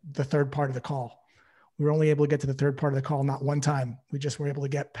to the third part of the call. We were only able to get to the third part of the call, not one time. We just were able to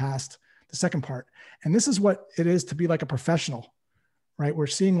get past the second part. And this is what it is to be like a professional. Right? We're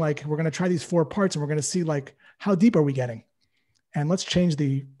seeing like, we're going to try these 4 parts and we're going to see like, how deep are we getting? And let's change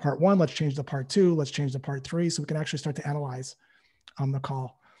the part 1, let's change the part 2, let's change the part 3, so we can actually start to analyze on the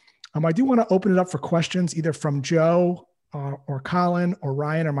call. I do want to open it up for questions either from Joe or Colin or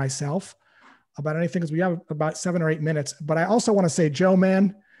Ryan or myself about anything, because we have about 7 or 8 minutes. But I also want to say, Joe,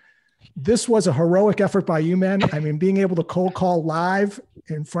 man, this was a heroic effort by you, man. I mean, being able to cold call live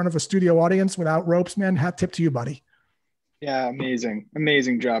in front of a studio audience without ropes, man, hat tip to you, buddy. Yeah,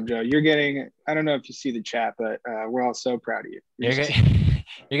 amazing job, Joe. You're getting, I don't know if you see the chat, but we're all so proud of you. You're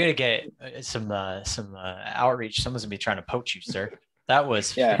gonna get some outreach. Someone's gonna be trying to poach you, sir. That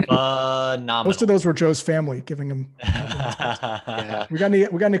was phenomenal. Most of those were Joe's family giving him. Yeah. We got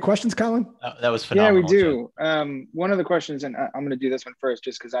any questions, Colin? That was phenomenal. Yeah, we do. One of the questions, and I'm going to do this one first,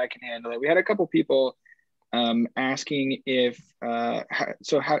 just because I can handle it. We had a couple people asking if,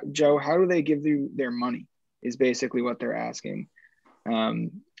 Joe, how do they give you their money? Is basically what they're asking.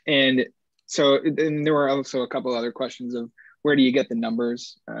 And there were also a couple other questions of where do you get the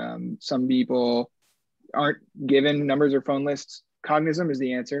numbers? Some people aren't given numbers or phone lists. Cognism is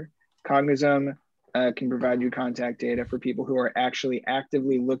the answer. Cognism can provide you contact data for people who are actually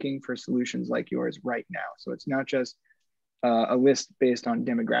actively looking for solutions like yours right now. So it's not just a list based on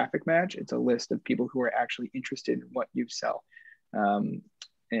demographic match. It's a list of people who are actually interested in what you sell.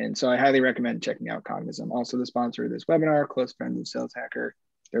 And so I highly recommend checking out Cognism. Also the sponsor of this webinar, close friends of Sales Hacker.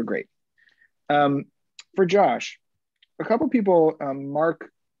 They're great. For Josh, a couple people, Mark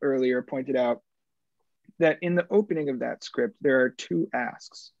earlier pointed out that in the opening of that script, there are 2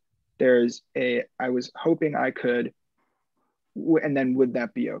 asks. There's I was hoping I could, and then would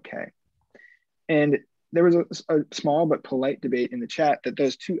that be okay? And there was a small but polite debate in the chat that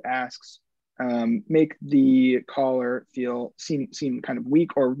those 2 asks make the caller seem kind of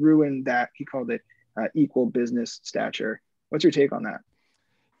weak or ruin that, he called it equal business stature. What's your take on that?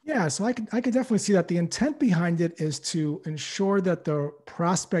 Yeah, so I could definitely see that. The intent behind it is to ensure that the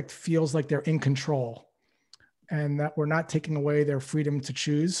prospect feels like they're in control and that we're not taking away their freedom to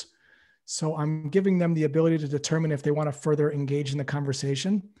choose. So I'm giving them the ability to determine if they want to further engage in the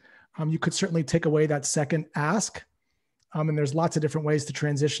conversation. You could certainly take away that second ask. And there's lots of different ways to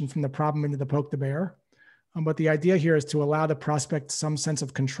transition from the problem into the poke the bear. But the idea here is to allow the prospect some sense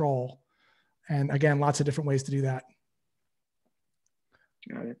of control. And again, lots of different ways to do that.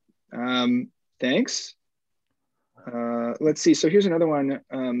 Got it. Thanks. Let's see. So here's another one,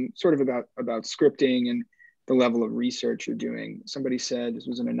 sort of about scripting and the level of research you're doing. Somebody said, this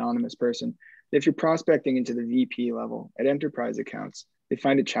was an anonymous person, if you're prospecting into the VP level at enterprise accounts, they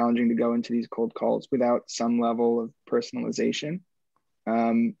find it challenging to go into these cold calls without some level of personalization.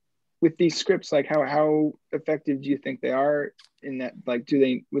 With these scripts, like how effective do you think they are in that? Like,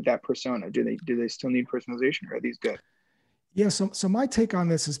 with that persona, do they still need personalization, or are these good? Yeah. So my take on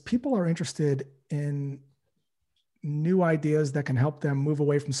this is people are interested in new ideas that can help them move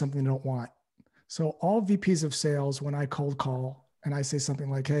away from something they don't want. So all VPs of sales, when I cold call and I say something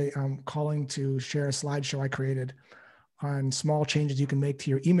like, hey, I'm calling to share a slideshow I created on small changes you can make to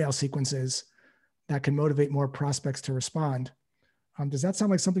your email sequences that can motivate more prospects to respond. Does that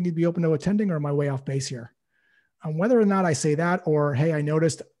sound like something you'd be open to attending, or am I way off base here? Whether or not I say that, or, hey, I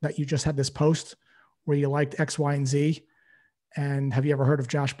noticed that you just had this post where you liked X, Y, and Z. And have you ever heard of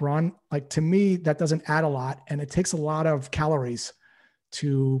Josh Braun? Like, to me, that doesn't add a lot. And it takes a lot of calories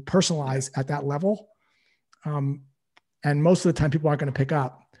to personalize at that level. And most of the time people aren't going to pick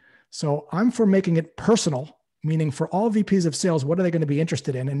up. So I'm for making it personal, meaning for all VPs of sales, what are they going to be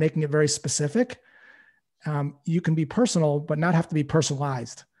interested in, and making it very specific. You can be personal, but not have to be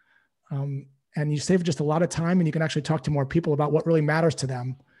personalized. And you save just a lot of time, and you can actually talk to more people about what really matters to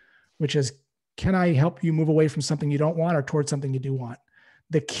them, which is, can I help you move away from something you don't want or towards something you do want?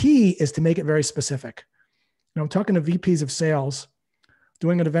 The key is to make it very specific. I'm talking to VPs of sales,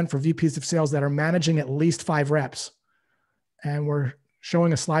 doing an event for VPs of sales that are managing at least 5 reps. And we're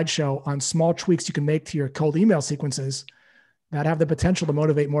showing a slideshow on small tweaks you can make to your cold email sequences that have the potential to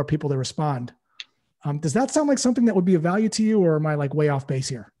motivate more people to respond. Does that sound like something that would be of value to you, or am I like way off base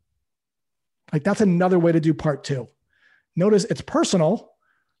here? Like, that's another way to do part 2. Notice it's personal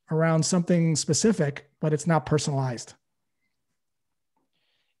around something specific, but it's not personalized.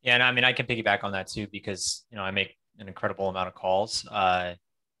 Yeah. And I mean, I can piggyback on that too, because, I make an incredible amount of calls.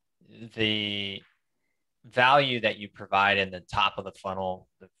 The value that you provide in the top of the funnel,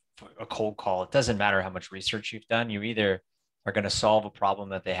 a cold call, it doesn't matter how much research you've done. You either are going to solve a problem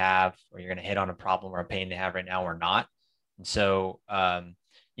that they have, or you're going to hit on a problem or a pain they have right now, or not. And so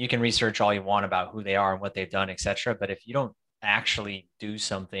you can research all you want about who they are and what they've done, et cetera. But if you don't actually do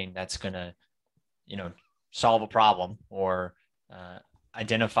something that's going to, solve a problem, or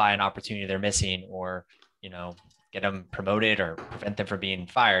identify an opportunity they're missing, or, get them promoted or prevent them from being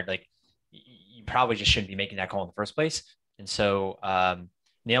fired, like, you probably just shouldn't be making that call in the first place. And so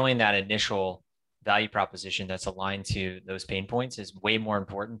nailing that initial value proposition that's aligned to those pain points is way more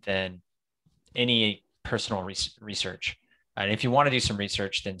important than any personal research. And if you want to do some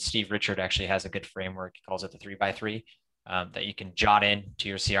research, then Steve Richard actually has a good framework. He calls it the 3x3, that you can jot in to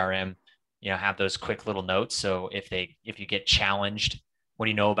your CRM, have those quick little notes. So if you get challenged, what do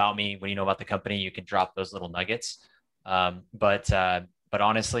you know about me? What do you know about the company? You can drop those little nuggets. But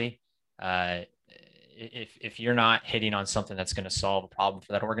honestly, if you're not hitting on something that's going to solve a problem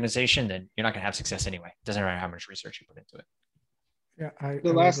for that organization, then you're not going to have success anyway. It doesn't matter how much research you put into it. Yeah.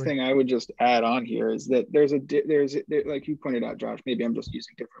 The last thing I would just add on here is that there's like you pointed out, Josh, maybe I'm just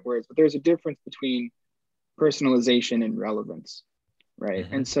using different words, but there's a difference between personalization and relevance, right?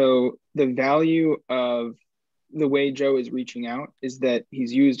 Mm-hmm. And so the value of the way Joe is reaching out is that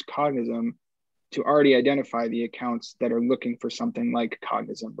he's used Cognism to already identify the accounts that are looking for something like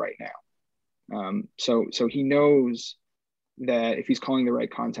Cognism right now. So he knows that if he's calling the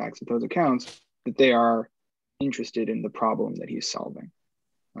right contacts at those accounts, that they are interested in the problem that he's solving.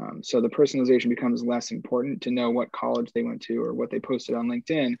 So the personalization becomes less important. To know what college they went to or what they posted on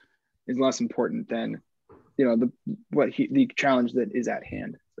LinkedIn is less important than, the challenge that is at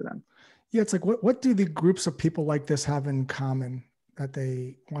hand for them. Yeah, it's like, what do the groups of people like this have in common that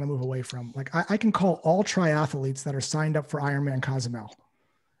they want to move away from? Like, I can call all triathletes that are signed up for Ironman Cozumel,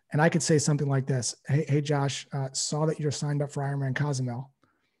 and I could say something like this: Hey Josh, saw that you're signed up for Ironman Cozumel.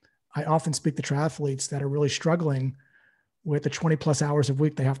 I often speak to triathletes that are really struggling with the 20 plus hours a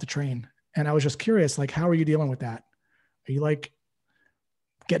week they have to train. And I was just curious, like, how are you dealing with that? Are you like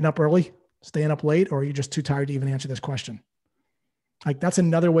getting up early, staying up late, or are you just too tired to even answer this question? Like, that's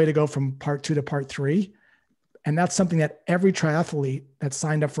another way to go from part 2 to part 3. And that's something that every triathlete that's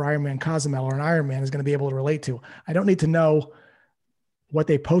signed up for Ironman Cozumel or an Ironman is going to be able to relate to. I don't need to know what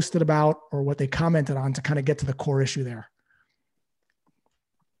they posted about or what they commented on to kind of get to the core issue there.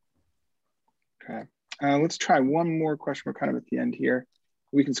 Okay. Let's try one more question. We're kind of at the end here.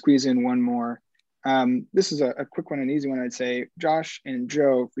 We can squeeze in one more. This is a quick one, an easy one, I'd say. Josh and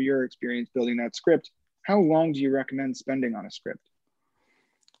Joe, for your experience building that script, how long do you recommend spending on a script?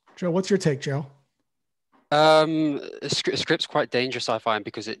 Joe, what's your take, Joe? A script's quite dangerous, I find,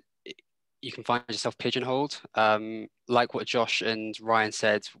 because you can find yourself pigeonholed. Like what Josh and Ryan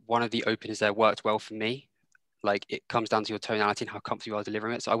said, one of the openers there worked well for me. Like, it comes down to your tonality and how comfortable you are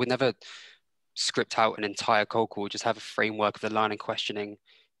delivering it. So I would never script out an entire cold call. Just have a framework of the line and questioning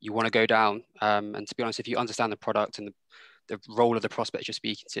you want to go down. And to be honest, if you understand the product and the role of the prospect you're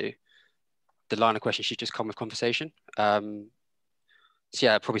speaking to, the line of question should just come with conversation. So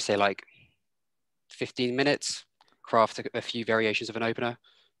yeah, I'd probably say like 15 minutes, craft a few variations of an opener,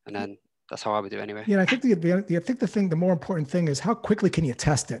 and then that's how I would do it anyway. Yeah, I think the more important thing is how quickly can you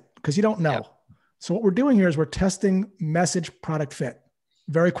test it? Because you don't know. Yep. So what we're doing here is we're testing message product fit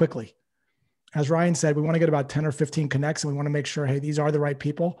very quickly. As Ryan said, we want to get about 10 or 15 connects, and we want to make sure, hey, these are the right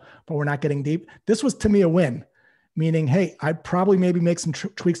people, but we're not getting deep. This was, to me, a win, meaning, hey, I'd probably maybe make some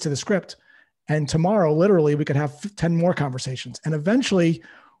tweaks to the script. And tomorrow, literally, we could have 10 more conversations. And eventually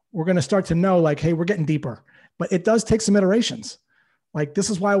we're going to start to know like, hey, we're getting deeper, but it does take some iterations. Like, this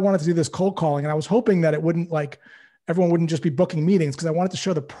is why I wanted to do this cold calling. And I was hoping that it wouldn't like, everyone wouldn't just be booking meetings, because I wanted to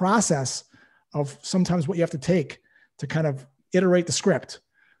show the process of sometimes what you have to take to kind of iterate the script,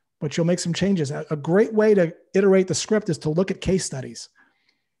 but you'll make some changes. A great way to iterate the script is to look at case studies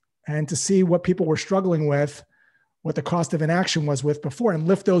and to see what people were struggling with, what the cost of inaction was with before, and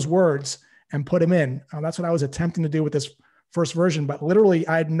lift those words and put them in. That's what I was attempting to do with this first version, but literally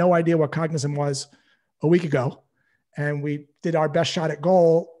I had no idea what Cognism was a week ago. And we did our best shot at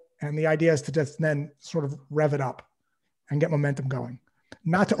goal. And the idea is to just then sort of rev it up and get momentum going.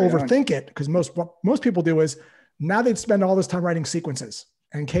 Not to overthink it, because what most people do is now they'd spend all this time writing sequences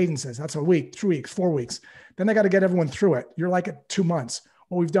and cadences. That's a week, 3 weeks, 4 weeks. Then they got to get everyone through it. You're like at 2 months.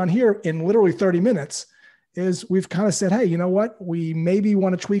 What we've done here in literally 30 minutes is we've kind of said, hey, you know what? We maybe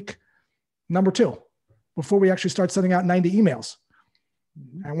want to tweak number 2 before we actually start sending out 90 emails.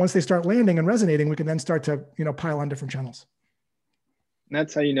 And once they start landing and resonating, we can then start to, pile on different channels. And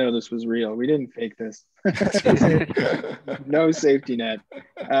that's how you know this was real. We didn't fake this. No safety net.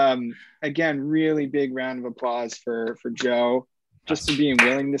 Again, really big round of applause for Joe, just for being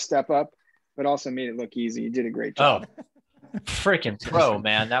willing to step up, but also made it look easy. You did a great job. Oh, freaking pro,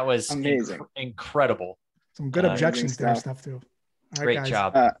 man. That was amazing. Incredible. Some good objections there stuff too. All Great right,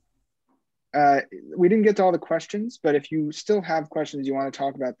 job. We didn't get to all the questions, but if you still have questions, you want to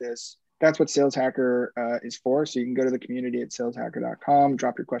talk about this, that's what Sales Hacker is for. So you can go to the community at saleshacker.com,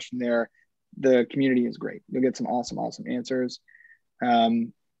 drop your question there. The community is great. You'll get some awesome answers.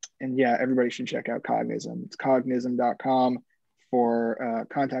 And yeah, everybody should check out Cognism. It's cognism.com for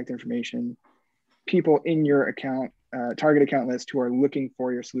contact information, people in your account, target account list who are looking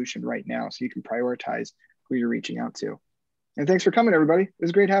for your solution right now, so you can prioritize who you're reaching out to. And thanks for coming, everybody. It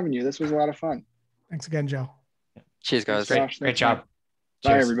was great having you. This was a lot of fun. Thanks again, Joe. Cheers, guys. Great job.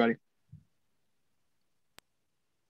 Bye, everybody.